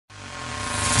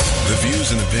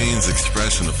Views and opinions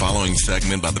expressed in the following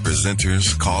segment by the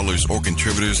presenters, callers, or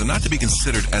contributors are not to be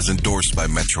considered as endorsed by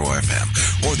Metro FM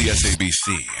or the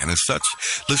SABC, and as such,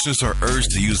 listeners are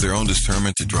urged to use their own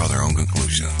discernment to draw their own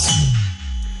conclusions.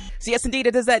 So yes, indeed,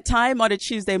 it is that time on a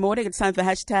Tuesday morning. It's time for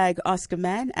hashtag Ask a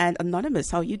Man. And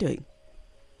Anonymous, how are you doing?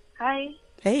 Hi.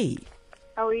 Hey.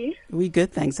 How are you? We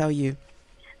good, thanks. How are you?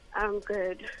 I'm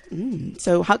good.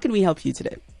 So how can we help you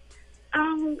today?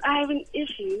 I have an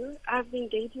issue. I've been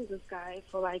dating this guy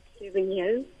for like 7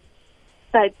 years.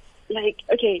 But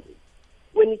okay,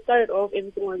 when it started off,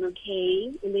 everything was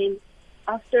okay. And then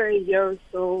after a year or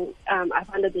so, I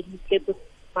found out that he slept with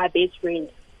my best friend.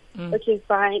 Okay,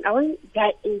 fine. I wasn't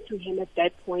that into him at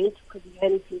that point because we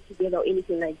hadn't been together or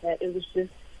anything like that. It was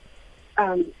just,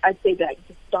 I'd say like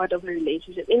the start of a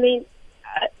relationship. And then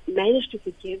I managed to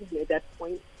forgive him at that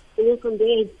point. And then from there,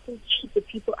 he still cheat with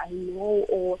people I know,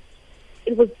 or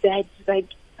it was bad. Like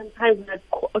sometimes,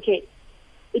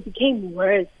 it became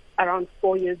worse around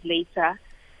 4 years later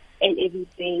and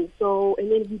everything. So,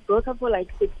 and then we broke up for like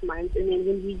 6 months, and then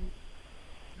when we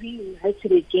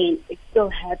reunited again, it still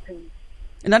happened.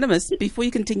 Anonymous, before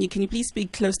you continue, can you please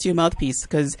speak close to your mouthpiece?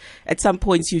 Because at some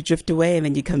points you drift away and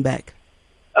then you come back.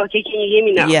 Okay, can you hear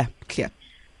me now? Yeah, clear.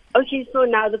 Okay, so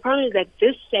now the problem is that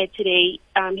this Saturday,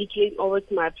 he came over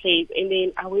to my place, and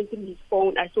then I went through his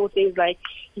phone. I saw things like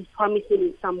he's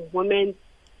promising some women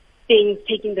things,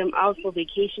 taking them out for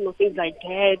vacation or things like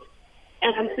that.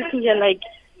 And I'm sitting here like,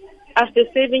 after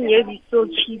 7 years, he's still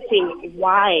cheating.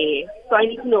 Why? So I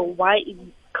need to know why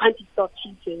can't he stop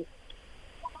cheating?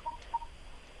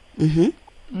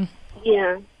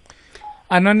 Yeah.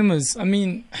 Anonymous,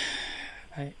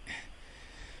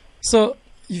 so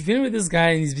you've been with this guy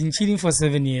and he's been cheating for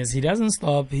 7 years. He doesn't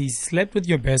stop. He slept with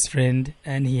your best friend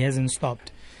and he hasn't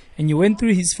stopped. And you went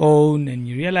through his phone and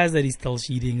you realize that he's still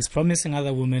cheating. He's promising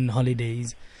other women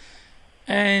holidays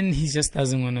and he just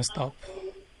doesn't want to stop.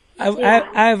 I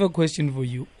have a question for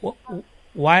you.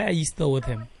 Why are you still with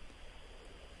him?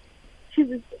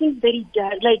 Because the things that he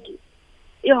does,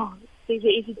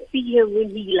 if you see him when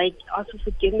he asks for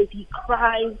forgiveness, he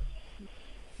cries.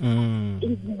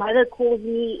 His mother calls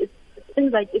me. It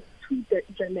seems like it's too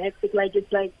dramatic.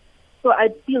 So I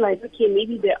feel like, okay,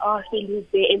 maybe there are feelings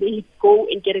there, and then he'd go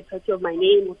and get a tattoo of my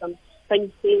name or some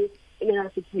funny thing, and then I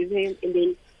forgive him, and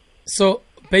then. So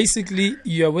basically,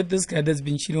 you are with this guy that's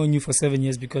been cheating on you for 7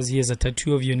 years because he has a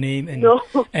tattoo of your name, and no.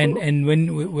 and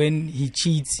when he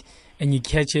cheats and you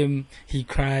catch him, he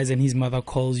cries and his mother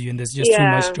calls you, and there's just too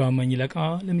much drama, and you're like,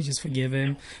 oh, let me just forgive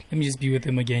him, let me just be with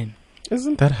him again.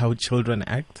 Isn't that how children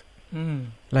act?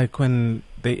 Like when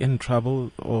they're in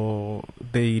trouble or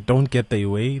they don't get their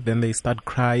way, then they start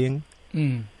crying.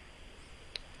 No.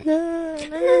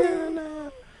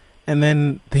 And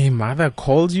then the mother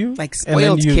calls you. Like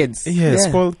spoiled kids. Yeah,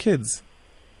 spoiled kids.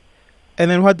 And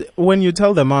then when you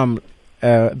tell the mom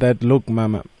that, look,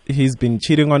 mama, he's been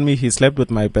cheating on me, he slept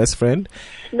with my best friend.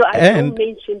 No, I don't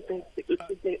mention that.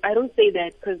 I don't say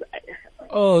that because...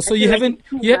 so you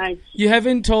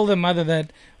haven't told the mother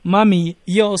that, mommy,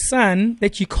 your son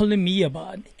that you're calling me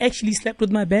about actually slept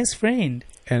with my best friend.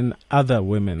 And other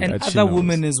women. And other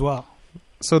women as well.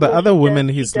 So the other women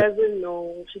She doesn't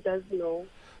know. She doesn't know.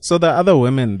 So the other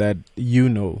women that you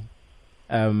know,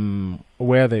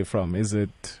 where are they from? Is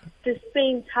it... The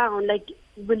same town.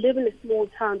 We live in a small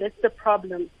town. That's the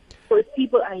problem. So it's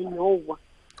people I know.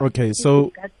 Okay,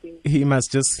 so he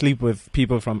must just sleep with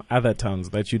people from other towns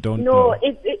that you don't know.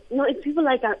 No, it's people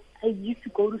I used to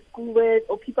go to school with,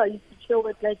 or people I used to chill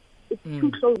with. It's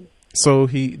too close. So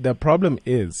the problem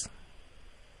is,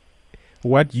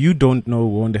 what you don't know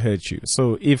won't hurt you.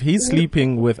 So if he's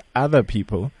sleeping with other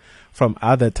people from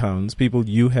other towns, people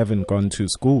you haven't gone to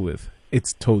school with,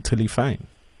 it's totally fine.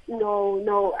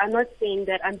 No, I'm not saying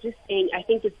that. I'm just saying I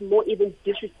think it's more even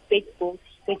disrespectful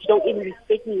that you don't even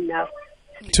respect me enough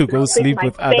to go sleep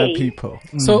with other people.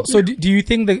 So do you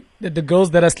think that the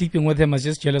girls that are sleeping with him are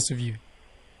just jealous of you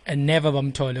and never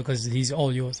bamtola because he's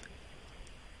all yours?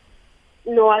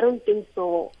 No, I don't think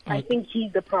so. Okay. I think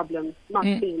he's the problem, not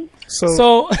him.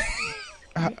 So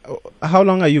how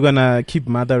long are you gonna keep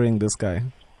mothering this guy?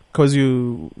 Because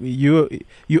you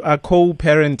are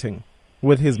co-parenting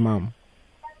with his mom.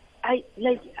 I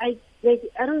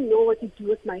don't know what to do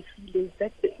with my feelings.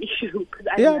 That's the issue.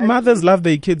 Mothers love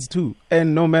their kids too,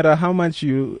 and no matter how much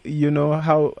you know,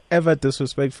 however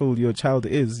disrespectful your child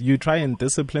is, you try and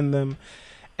discipline them,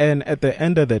 and at the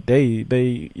end of the day,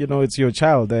 it's your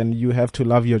child, and you have to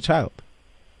love your child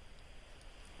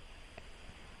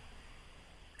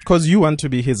because you want to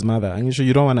be his mother, and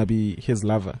you don't want to be his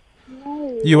lover.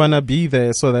 No, You want to be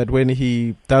there so that when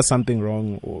he does something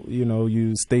wrong, or,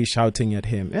 you stay shouting at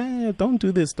him, don't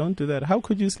do this, don't do that. How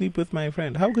could you sleep with my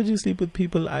friend? How could you sleep with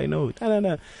people I know? Da, da,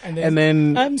 da. And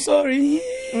then I'm sorry.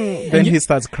 Then he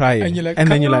starts crying. And you're like,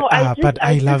 then you're No, like, but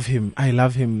I love him. I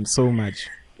love him so much.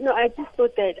 No, I just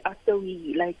thought that after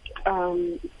we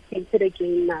dated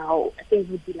again now, things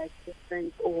would be like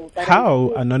different.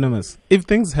 How, Anonymous? If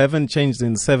things haven't changed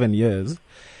in 7 years,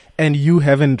 and you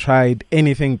haven't tried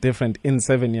anything different in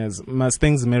 7 years, must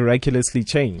things miraculously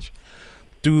change?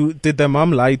 Did the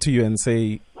mom lie to you and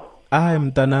say,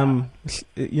 I'm Danam,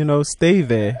 stay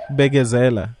there,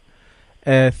 begezela,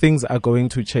 things are going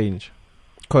to change?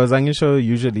 Because Angisho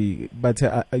usually, but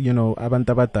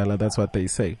abantabadala, that's what they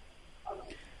say.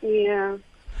 Yeah.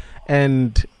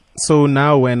 And so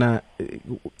now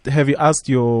have you asked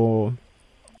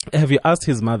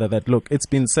his mother that, look, it's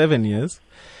been 7 years,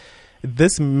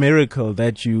 this miracle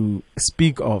that you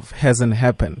speak of hasn't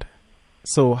happened.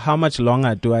 So how much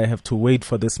longer do I have to wait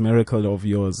for this miracle of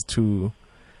yours to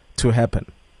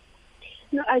happen?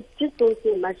 No, I just don't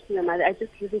say much to my mother. I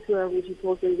just listen to her when she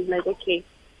talks and be like, okay,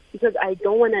 because I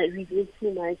don't want to reveal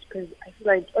too much because I feel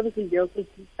like obviously they'll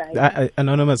take this side.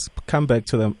 Anonymous, come back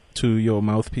to your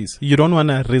mouthpiece. You don't want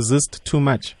to resist too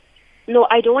much. No,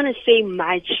 I don't want to say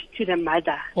much to the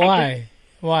mother. Why?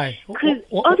 Because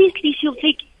obviously she'll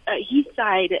take his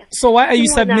side. So why are you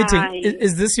submitting?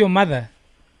 Is this your mother?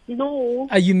 No.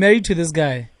 Are you married to this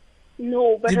guy?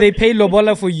 No. But did they pay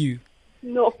lobola for you?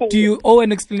 No. Do you owe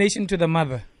an explanation to the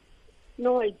mother?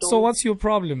 No, I don't. So what's your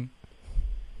problem?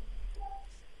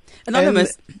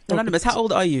 Anonymous, how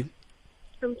old are you?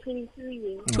 I'm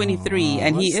 23. 23,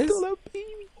 and he is?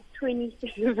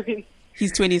 27.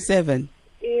 He's 27.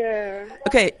 Yeah.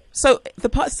 Okay, so the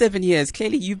past 7 years,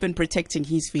 clearly you've been protecting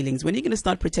his feelings. When are you going to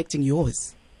start protecting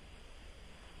yours?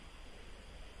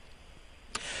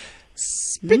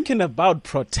 Speaking about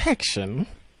protection,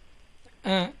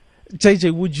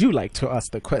 JJ, would you like to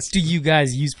ask the question? Do you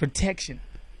guys use protection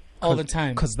all the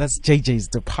time? Because that's JJ's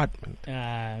department.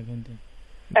 I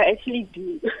actually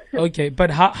do. Okay, but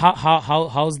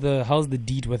how's the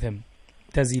deed with him?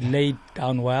 Does he lay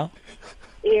down well?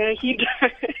 Yeah, he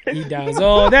does. He does.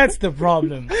 Oh, that's the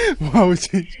problem. Wow,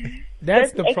 JJ.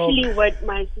 That's the problem. Actually, what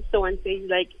my sister once said,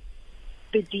 like,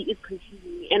 the D is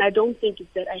confusing me, and I don't think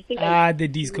it's that. I think the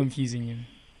D is confusing you.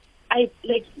 I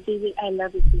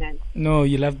love this man. No,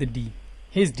 you love the D.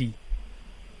 His D.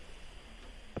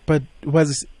 But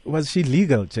was she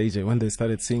legal, JJ, when they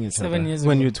started seeing each 7 other? years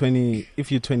when ago. you're 20,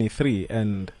 if you're 23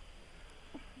 and...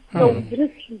 No, we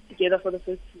didn't sleep together for the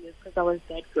first 2 years because I was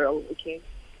that girl, okay?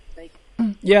 Like,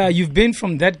 yeah, you've been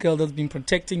from that girl that's been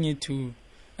protecting you to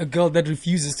a girl that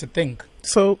refuses to think.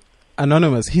 So,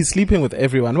 Anonymous, he's sleeping with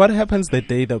everyone. What happens the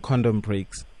day the condom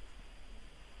breaks?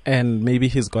 And maybe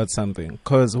he's got something.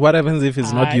 Because what happens if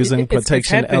he's not using protection it's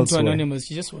happened elsewhere? to Anonymous.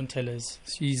 She just won't tell us.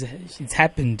 It's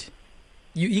happened.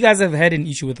 You guys have had an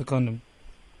issue with the condom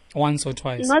once or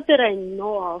twice. not that I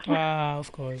know of.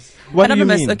 Of course. What do you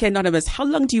Anonymous, mean? okay, Anonymous, how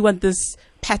long do you want this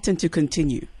pattern to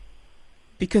continue?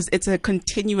 Because it's a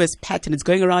continuous pattern. It's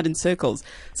going around in circles.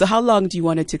 So how long do you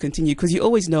want it to continue? Because you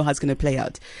always know how it's going to play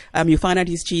out. You find out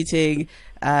he's cheating.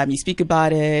 You speak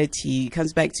about it. He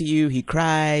comes back to you. He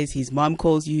cries. His mom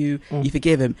calls you. You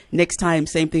forgive him. Next time,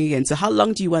 same thing again. So how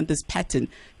long do you want this pattern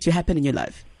to happen in your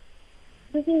life?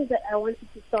 The thing is that I wanted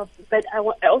to stop, but I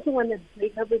also want to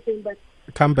break up with him, but...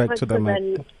 Come back to the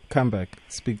mic. Come back.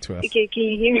 Speak to us. Okay, can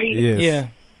you hear me? Yes. Yeah.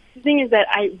 The thing is that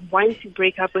I want to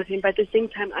break up with him, but at the same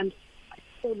time, I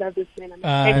still love this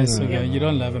man. So yeah, you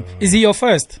don't love him. Is he your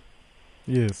first?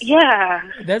 Yes. Yeah.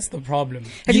 That's the problem.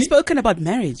 Have you spoken about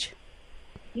marriage?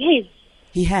 Yes.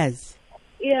 He has.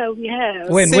 Yeah, we have.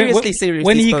 Seriously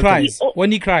when he spoken. cries,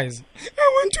 when he cries, I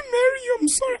want to marry you. I'm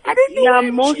sorry, I don't know. Yeah, why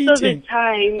I'm most cheating. of the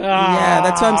time. Yeah,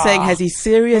 that's what I'm saying. Has he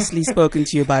seriously spoken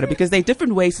to you about it? Because there are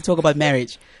different ways to talk about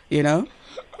marriage, you know?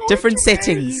 Different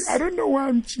settings. I don't know why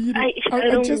I'm cheating. I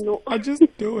don't know. I just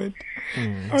do it.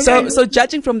 So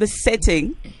judging from the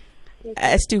setting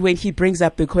as to when he brings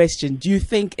up the question, do you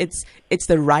think it's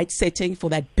the right setting for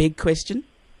that big question?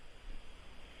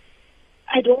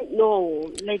 I don't know.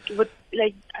 I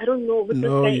don't know. With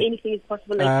No, this guy, anything is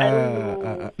possible. I don't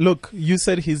know. Look, you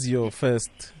said he's your first.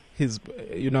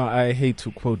 I hate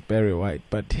to quote Barry White,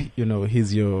 but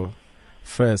he's your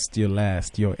first, your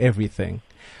last, your everything.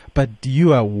 But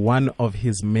you are one of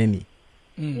his many.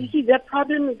 You see, the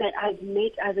problem is that I've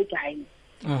met other guys.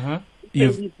 And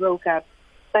we broke up.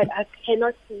 But I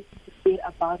cannot think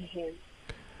about him.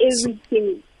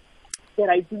 Everything that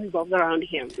I do revolves around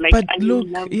him. But look,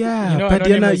 yeah, but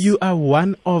Diana, you are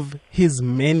one of his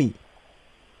many.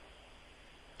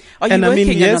 Are you And I working,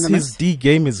 mean, yes, Anonymous? his D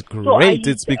game is are great.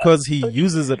 you- It's because he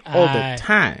uses it all the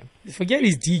time. Forget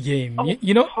his D game. Oh.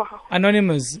 You know,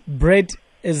 Anonymous, bread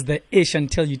is the ish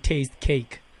until you taste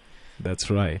cake. That's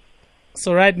right.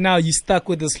 So right now you're stuck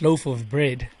with this loaf of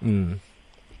bread.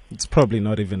 It's probably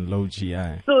not even low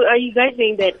GI. So are you guys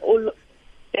saying that all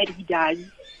that he does,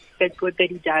 that good that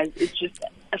he does, is just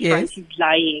a Yes. front? He's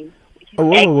lying. He's Oh,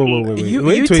 wait.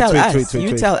 You tell us.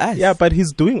 You tell us. Yeah, but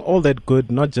he's doing all that good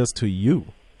not just to you.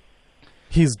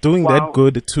 He's doing Wow. that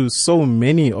good to so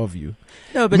many of you.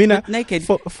 No, but, Mina, but naked.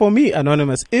 for me,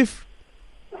 Anonymous, if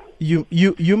you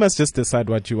must just decide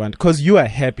what you want, because you are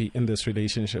happy in this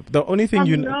relationship. The only thing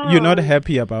you're not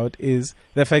happy about is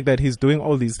the fact that he's doing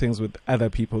all these things with other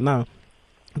people. Now,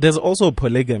 there's also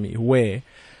polygamy where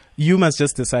you must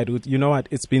just decide, you know what,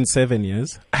 it's been 7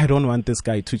 years. I don't want this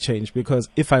guy to change, because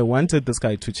if I wanted this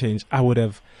guy to change, I would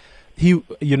have, he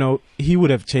would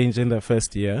have changed in the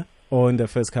first year or in the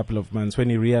first couple of months when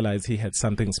he realized he had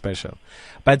something special.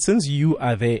 But since you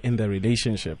are there in the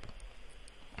relationship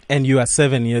and you are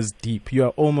 7 years deep, you are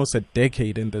almost a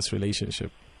decade in this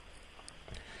relationship,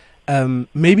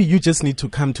 maybe you just need to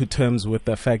come to terms with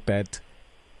the fact that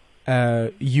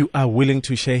you are willing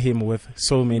to share him with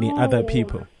so many other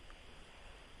people.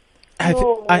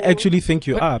 I actually think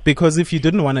you are, because if you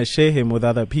didn't want to share him with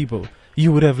other people,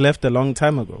 you would have left a long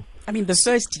time ago. I mean, the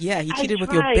first year he cheated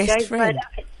with your tried, best guys, friend.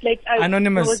 but,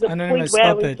 Anonymous, there was a Anonymous, point where I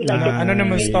stop was it. like, Nah,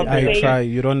 Anonymous, stop I it. try.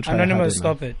 You don't try. Anonymous,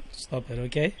 hard stop it. Stop it,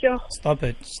 okay? Sure. Stop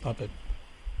it.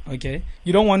 Okay?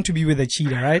 You don't want to be with a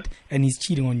cheater, right? And he's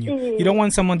cheating on you. You don't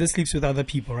want someone that sleeps with other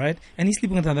people, right? And he's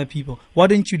sleeping with other people. Why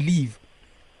don't you leave?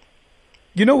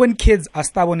 You know, when kids are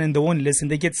stubborn and they won't listen,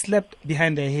 they get slapped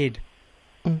behind their head.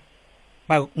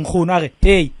 By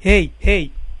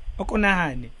hey.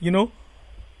 You know?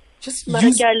 Just Mara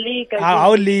use... ke a leka,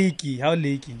 How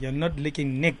leaky? You're not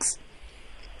licking nicks.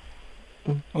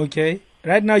 Okay?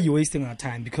 Right now you're wasting our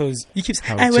time because he keeps,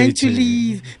 I want to JJ.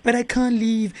 leave, but I can't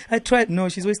leave. I tried. No,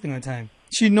 she's wasting her time.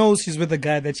 She knows she's with a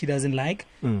guy that she doesn't like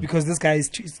because this guy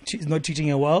is not treating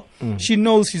her well. She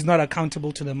knows she's not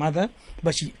accountable to the mother,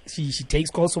 but she takes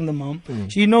calls from the mom.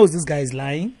 She knows this guy is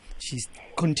lying. She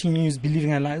continues believing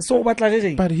her lies. So what?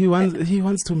 But he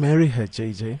wants to marry her,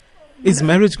 JJ. Is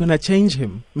marriage gonna change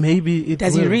him? Maybe it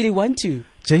Does will. he really want to?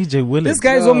 JJ will. This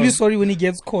guy is only sorry when he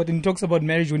gets caught and talks about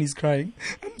marriage when he's crying.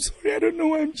 I'm sorry, I don't know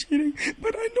why I'm cheating,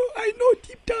 but I know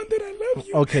deep down that I love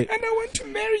you. Okay. And I want to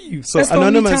marry you. So That's the only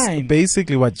Anonymous, time.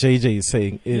 basically what JJ is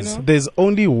saying is there's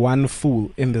only one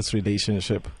fool in this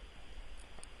relationship,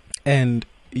 and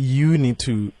you need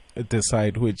to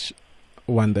decide which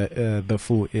one the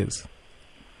fool is.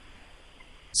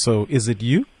 So is it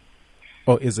you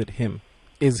or is it him?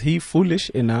 Is he foolish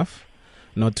enough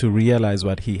not to realize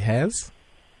what he has?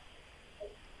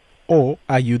 Or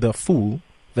are you the fool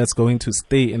that's going to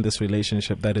stay in this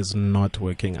relationship that is not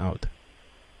working out?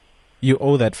 You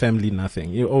owe that family nothing.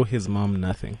 You owe his mom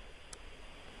nothing.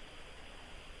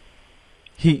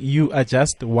 You are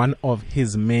just one of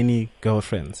his many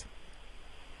girlfriends.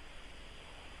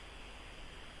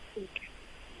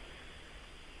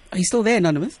 Are you still there,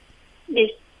 Anonymous? Yes.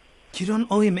 You don't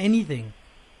owe him anything.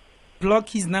 Block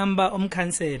his number,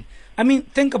 cancel. I mean,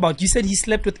 think about it. You said he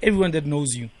slept with everyone that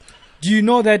knows you. Do you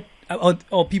know that,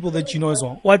 or people that you know as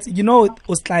well?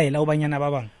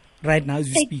 Right now as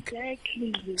you speak.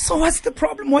 Exactly. So what's the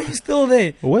problem? Why are you still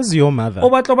there? Where's your mother?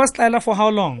 For how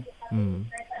long?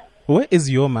 Where is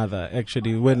your mother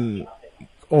actually? Do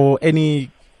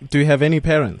you have any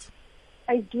parents?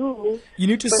 I do. You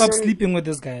need to stop sleeping with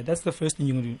this guy. That's the first thing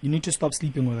you're gonna do. You need to stop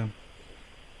sleeping with him.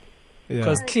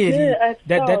 Because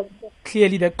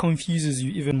clearly that confuses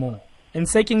you even more. And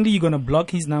secondly, you're gonna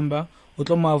block his number,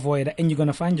 avoid, and you're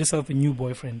gonna find yourself a new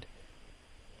boyfriend.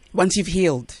 Once you've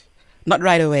healed. Not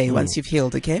right away, once you've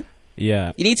healed, okay?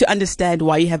 Yeah. You need to understand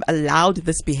why you have allowed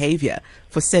this behavior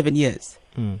for 7 years.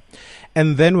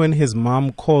 And then when his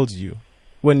mom calls you,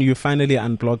 when you finally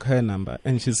unblock her number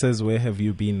and she says, where have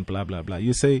you been, blah, blah, blah,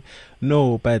 you say,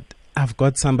 no, but I've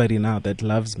got somebody now that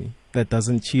loves me, that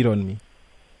doesn't cheat on me,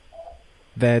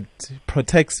 that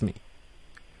protects me.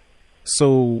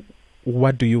 So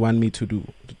what do you want me to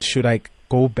do? Should I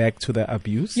go back to the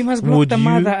abuse? You must block the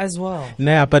mother as well.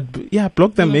 Nah, but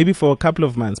block them maybe for a couple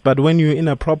of months. But when you're in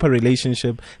a proper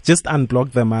relationship, just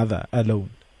unblock the mother alone.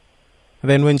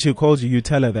 Then when she calls you, you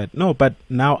tell her that, no, but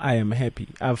now I am happy.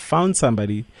 I've found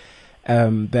somebody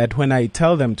that when I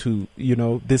tell them to,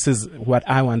 this is what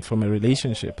I want from a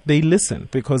relationship, they listen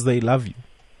because they love you.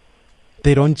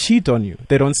 They don't cheat on you.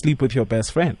 They don't sleep with your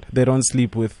best friend. They don't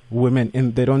sleep with women.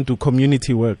 They don't do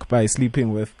community work by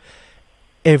sleeping with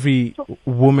every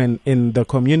woman in the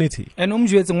community. And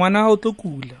because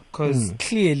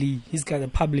clearly he's got a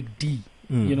public D,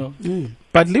 you know.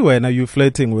 But Liwen, are you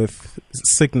flirting with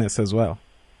sickness as well?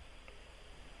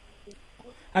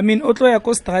 I mean, otlo ya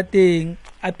ko strateng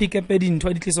a pick up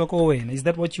dintho di tliswa ko wena. Is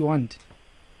that what you want?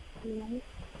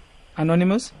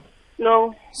 Anonymous?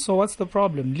 No. So what's the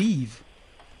problem? Leave.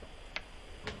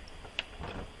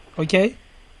 Okay?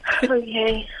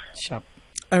 Okay. Sharp.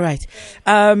 All right.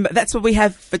 That's what we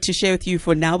have to share with you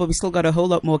for now, but we still got a whole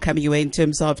lot more coming your way in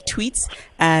terms of tweets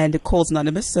and calls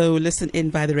anonymous. So listen in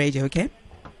by the radio, okay?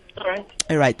 All right.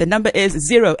 All right. The number is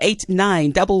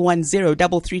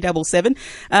 089-110-3377.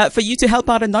 For you to help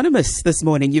out Anonymous this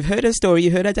morning. You've heard her story.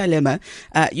 You heard her dilemma.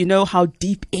 You know how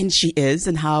deep in she is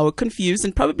and how confused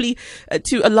and probably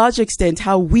to a large extent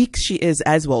how weak she is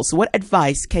as well. So what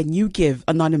advice can you give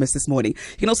Anonymous this morning?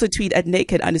 You can also tweet at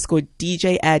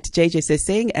naked_DJ at JJ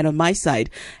Sesing and on my side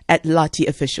at Lati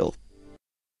Official.